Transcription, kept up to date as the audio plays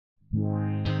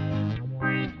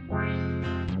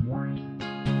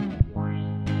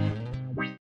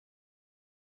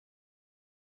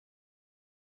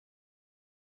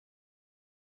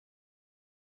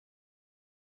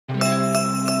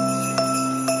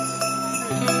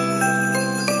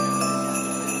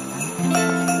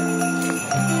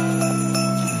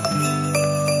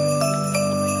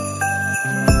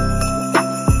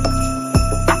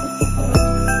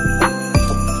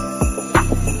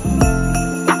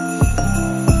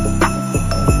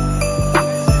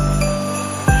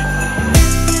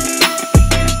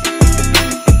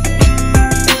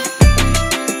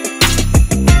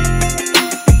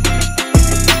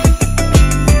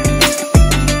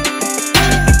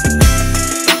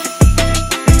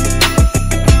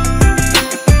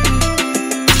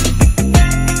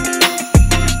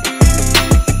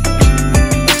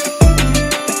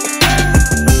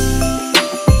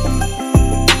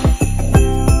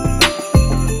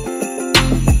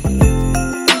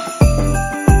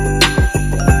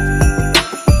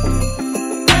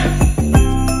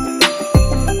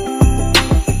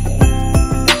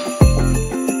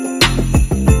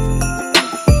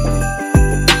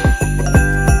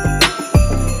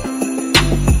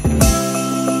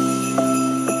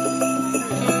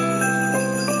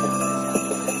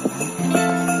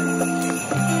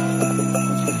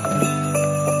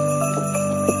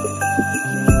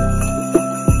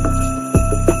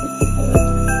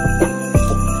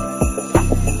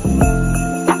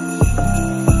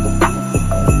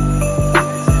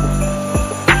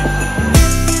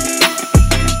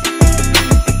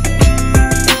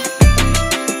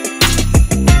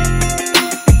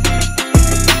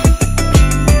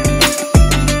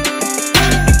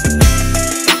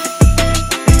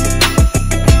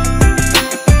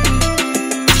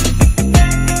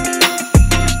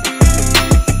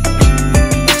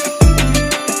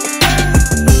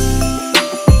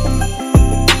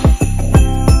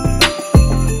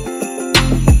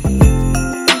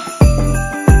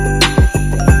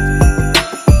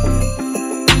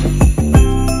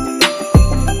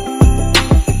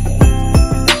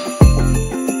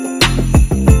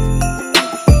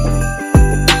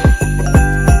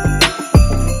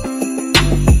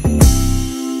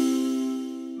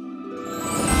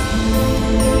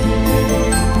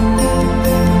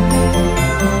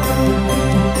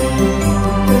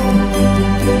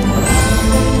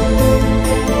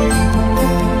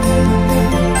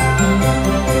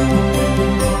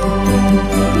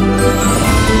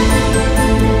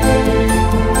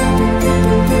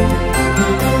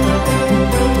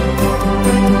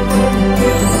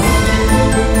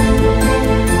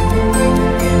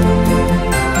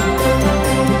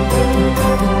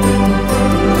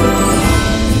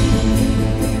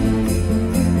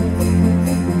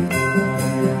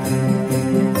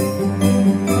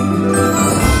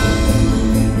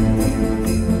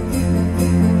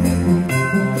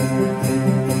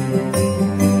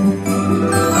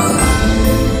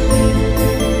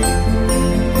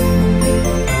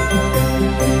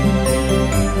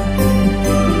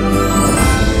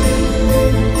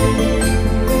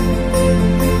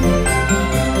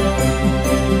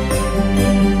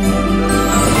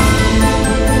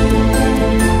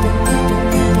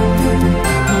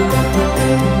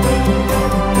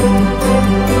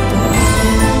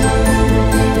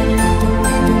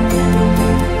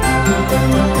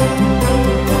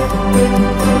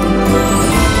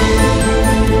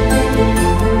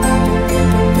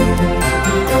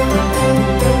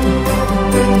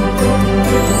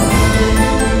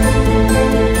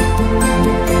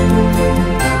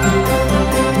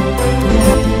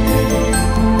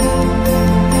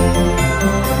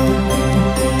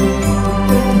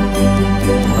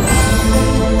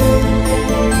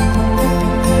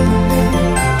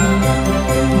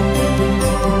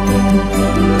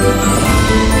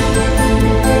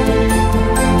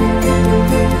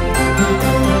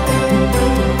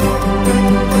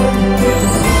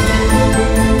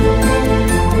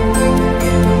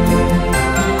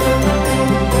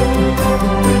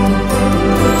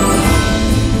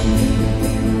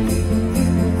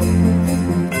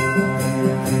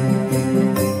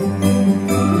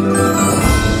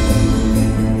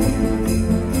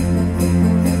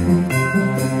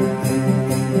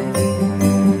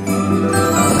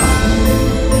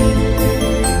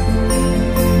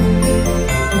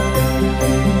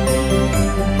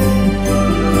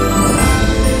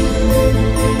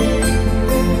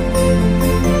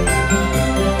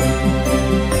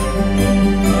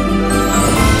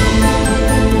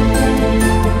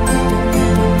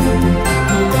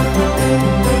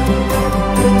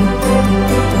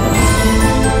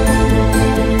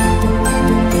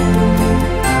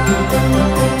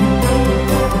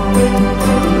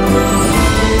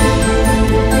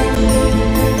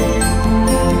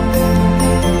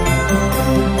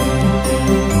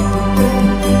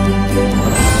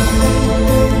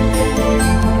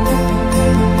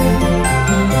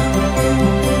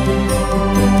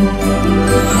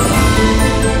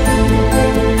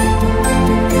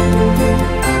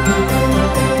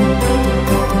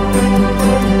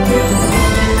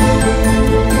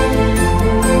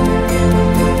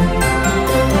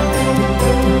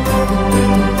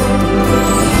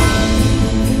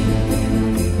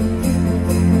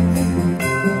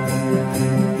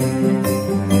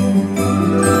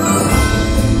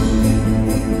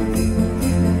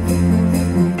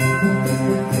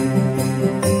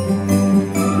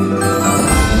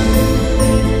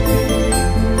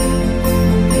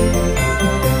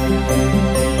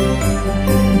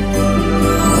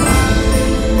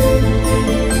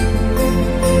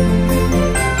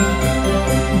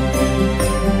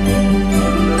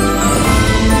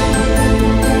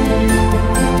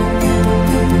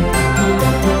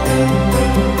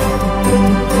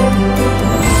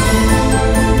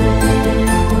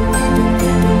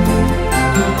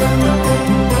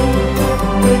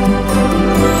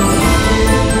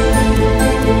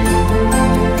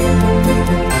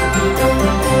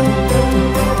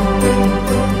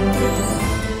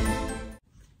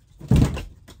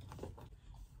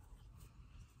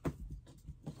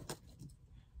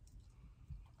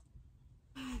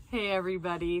Hey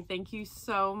everybody, thank you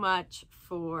so much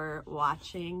for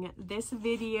watching this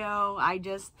video. I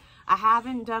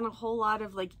haven't done a whole lot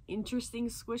of like interesting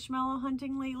Squishmallow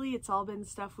hunting lately. It's all been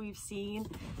stuff we've seen.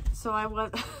 So I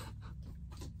was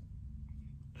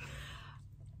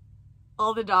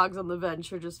all the dogs on the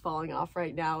bench are just falling off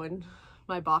right now and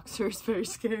my boxer is very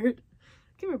scared.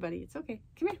 Come here, buddy. It's okay.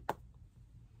 Come here.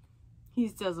 He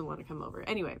doesn't want to come over.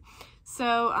 Anyway,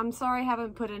 so I'm sorry I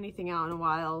haven't put anything out in a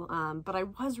while, but I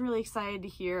was really excited to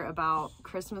hear about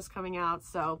Christmas coming out,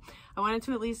 so I wanted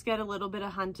to at least get a little bit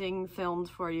of hunting filmed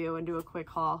for you and do a quick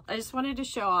haul. I just wanted to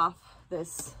show off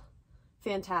this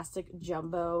fantastic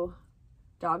jumbo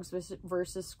Dogs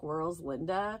versus Squirrels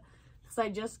Linda, because I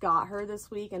just got her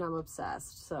this week and I'm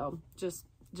obsessed, so just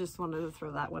wanted to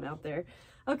throw that one out there.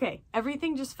 Okay,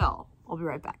 everything just fell. I'll be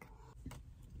right back.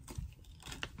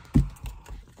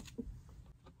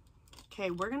 Okay,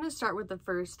 we're gonna start with the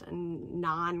first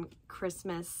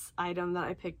non-Christmas item that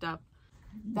I picked up.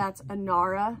 That's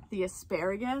Anara, the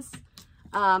asparagus.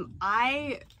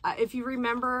 If you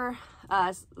remember,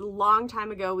 a long time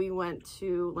ago, we went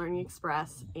to Learning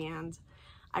Express and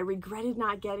I regretted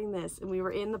not getting this. And we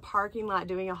were in the parking lot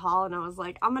doing a haul and I was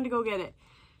like, I'm gonna go get it.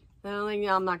 And I'm like,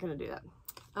 no, I'm not gonna do that.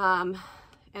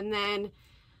 And then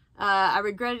I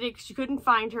regretted it because you couldn't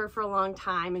find her for a long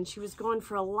time and she was going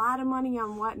for a lot of money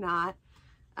on whatnot.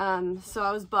 So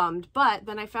I was bummed, but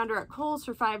then I found her at Kohls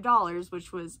for $5,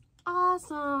 which was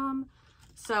awesome.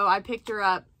 So I picked her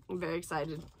up. I'm very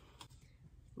excited.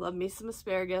 Love me some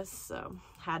asparagus, so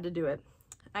had to do it.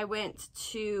 I went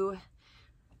to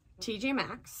TJ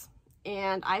Maxx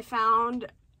and I found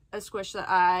a squish that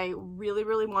I really,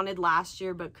 really wanted last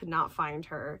year, but could not find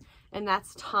her. And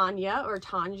that's Tanya or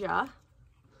Tanja.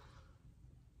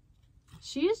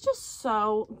 She is just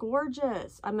so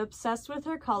gorgeous. I'm obsessed with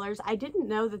her colors. I didn't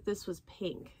know that this was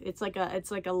pink. It's like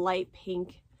a light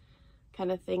pink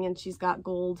kind of thing, and she's got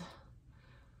gold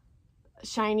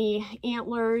shiny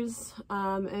antlers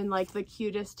and like the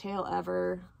cutest tail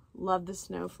ever. Love the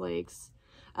snowflakes.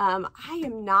 I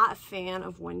am not a fan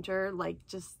of winter, like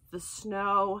just the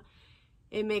snow.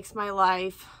 It makes my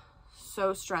life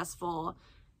so stressful.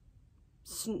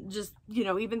 Just, you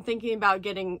know, even thinking about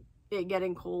getting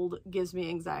cold gives me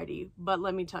anxiety. But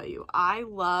let me tell you, I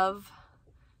love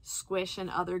squish and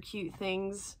other cute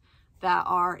things that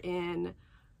are in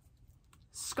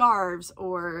scarves,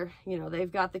 or, you know, they've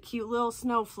got the cute little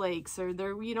snowflakes, or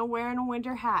they're, you know, wearing a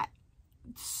winter hat.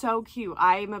 So cute.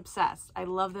 I'm obsessed. I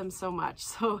love them so much.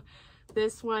 So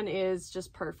this one is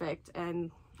just perfect,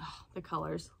 and oh, the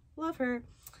colors, love her.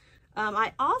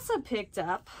 I also picked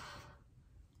up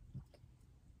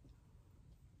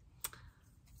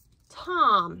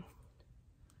Tom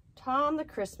the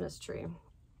Christmas tree.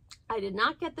 I did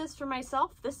not get this for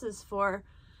myself. This is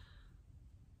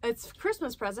it's a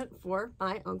Christmas present for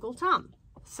my Uncle Tom.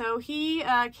 So he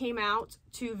came out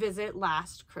to visit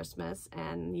last Christmas,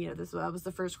 and you know, that was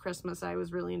the first Christmas I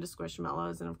was really into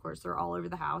Squishmallows, and of course they're all over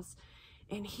the house,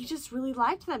 and he just really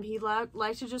liked them. He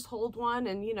liked to just hold one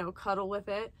and, you know, cuddle with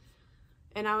it.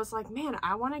 And I was like, man,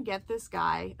 I want to get this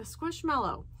guy a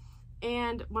Squishmallow.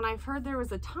 And when I heard there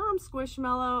was a Tom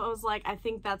Squishmallow, I was like, I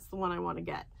think that's the one I want to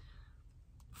get.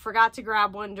 Forgot to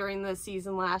grab one during the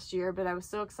season last year, but I was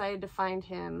so excited to find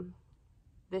him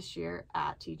this year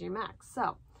at TJ Maxx.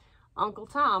 So Uncle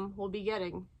Tom will be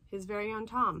getting his very own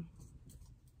Tom.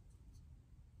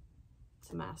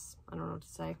 It's a mess. I don't know what to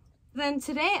say. Then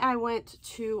today I went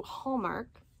to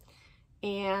Hallmark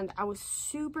and I was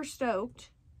super stoked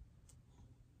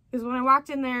because when I walked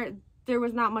in there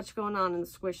was not much going on in the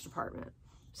squish department.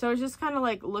 So I was just kind of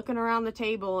like looking around the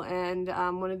table, and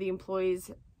one of the employees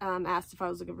asked if I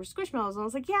was looking for Squishmallows, and I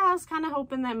was like, yeah, I was kind of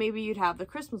hoping that maybe you'd have the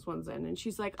Christmas ones in. And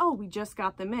she's like, oh, we just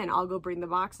got them in. I'll go bring the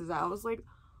boxes out. I was like,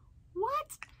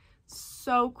 what?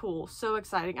 So cool. So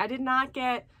exciting. I did not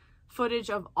get footage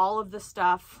of all of the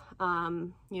stuff.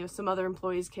 You know, some other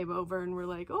employees came over and were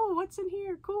like, oh, what's in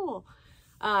here? Cool.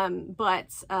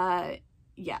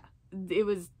 Yeah. It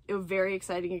was a very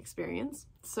exciting experience.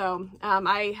 So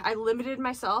I limited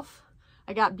myself.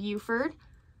 I got Buford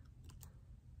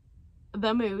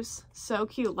the moose. So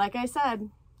cute. Like I said,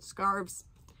 scarves.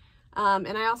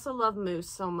 And I also love Moose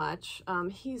so much.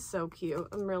 He's so cute.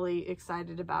 I'm really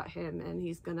excited about him, and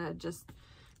he's gonna just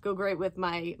go great with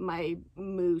my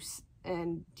moose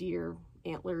and deer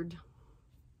antlered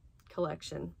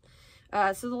collection.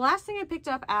 So the last thing I picked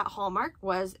up at Hallmark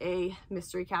was a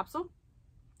mystery capsule.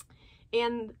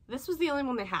 And this was the only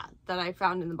one they had that I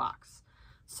found in the box.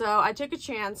 So I took a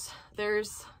chance.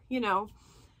 There's, you know,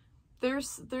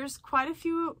 there's quite a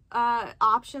few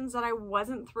options that I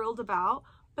wasn't thrilled about,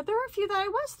 but there were a few that I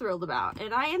was thrilled about,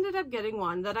 and I ended up getting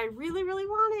one that I really, really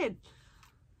wanted.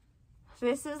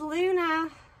 This is Luna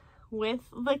with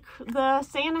the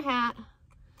Santa hat.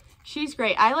 She's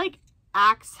great. I like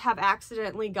have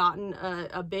accidentally gotten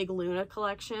a big Luna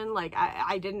collection. Like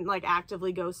I didn't like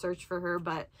actively go search for her,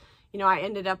 but you know, I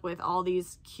ended up with all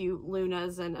these cute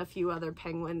Lunas and a few other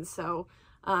penguins. So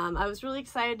I was really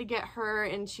excited to get her,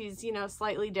 and she's, you know,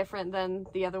 slightly different than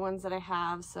the other ones that I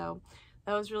have. So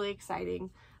that was really exciting.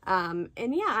 And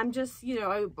yeah, I'm just, you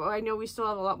know, I know we still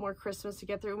have a lot more Christmas to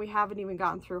get through, and we haven't even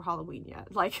gotten through Halloween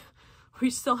yet. Like we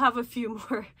still have a few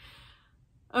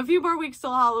more weeks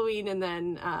till Halloween, and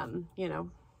then, you know,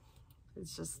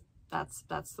 it's just,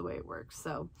 that's the way it works.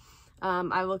 So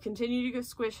I will continue to go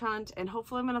squish hunt, and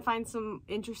hopefully I'm going to find some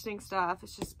interesting stuff.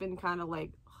 It's just been kind of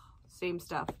like same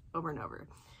stuff over and over.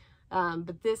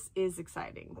 But this is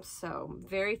exciting. So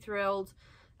very thrilled.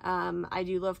 I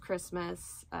do love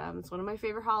Christmas. It's one of my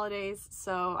favorite holidays.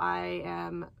 So I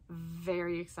am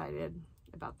very excited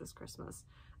about this Christmas.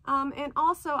 And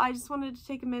also I just wanted to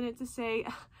take a minute to say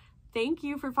thank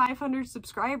you for 500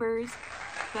 subscribers.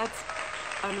 That's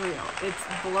unreal. It's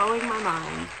blowing my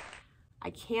mind. I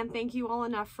can't thank you all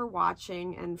enough for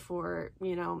watching and for,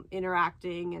 you know,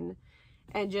 interacting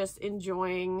and just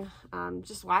enjoying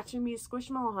just watching me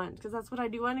Squishmallow hunt, because that's what I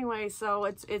do anyway. So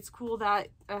it's cool that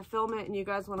I film it and you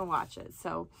guys want to watch it.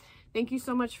 So thank you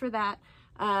so much for that.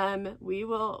 We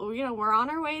will, you know, we're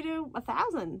on our way to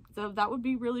 1,000. So that would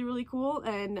be really, really cool.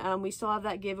 And we still have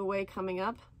that giveaway coming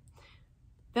up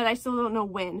that I still don't know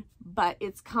when, but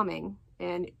it's coming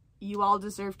and you all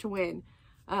deserve to win.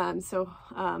 I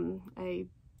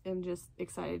am just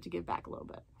excited to give back a little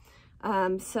bit.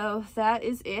 So that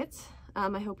is it.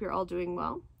 I hope you're all doing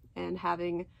well and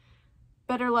having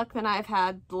better luck than I've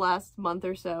had the last month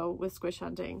or so with squish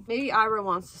hunting. Maybe Ira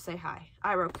wants to say hi.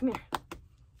 Ira, come here.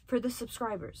 For the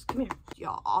subscribers, come here.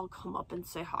 Y'all, I'll come up and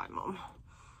say hi, Mom.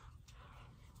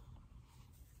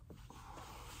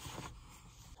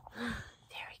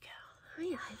 There we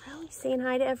go. Hi, Ira. Saying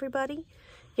hi to everybody.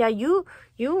 Yeah, you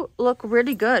look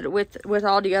really good with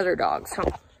all the other dogs,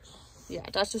 huh? Yeah,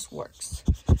 that just works.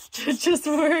 It just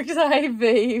works. Hi,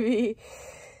 baby.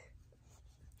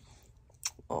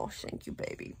 Oh, thank you,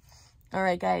 baby. All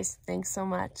right, guys. Thanks so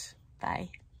much. Bye.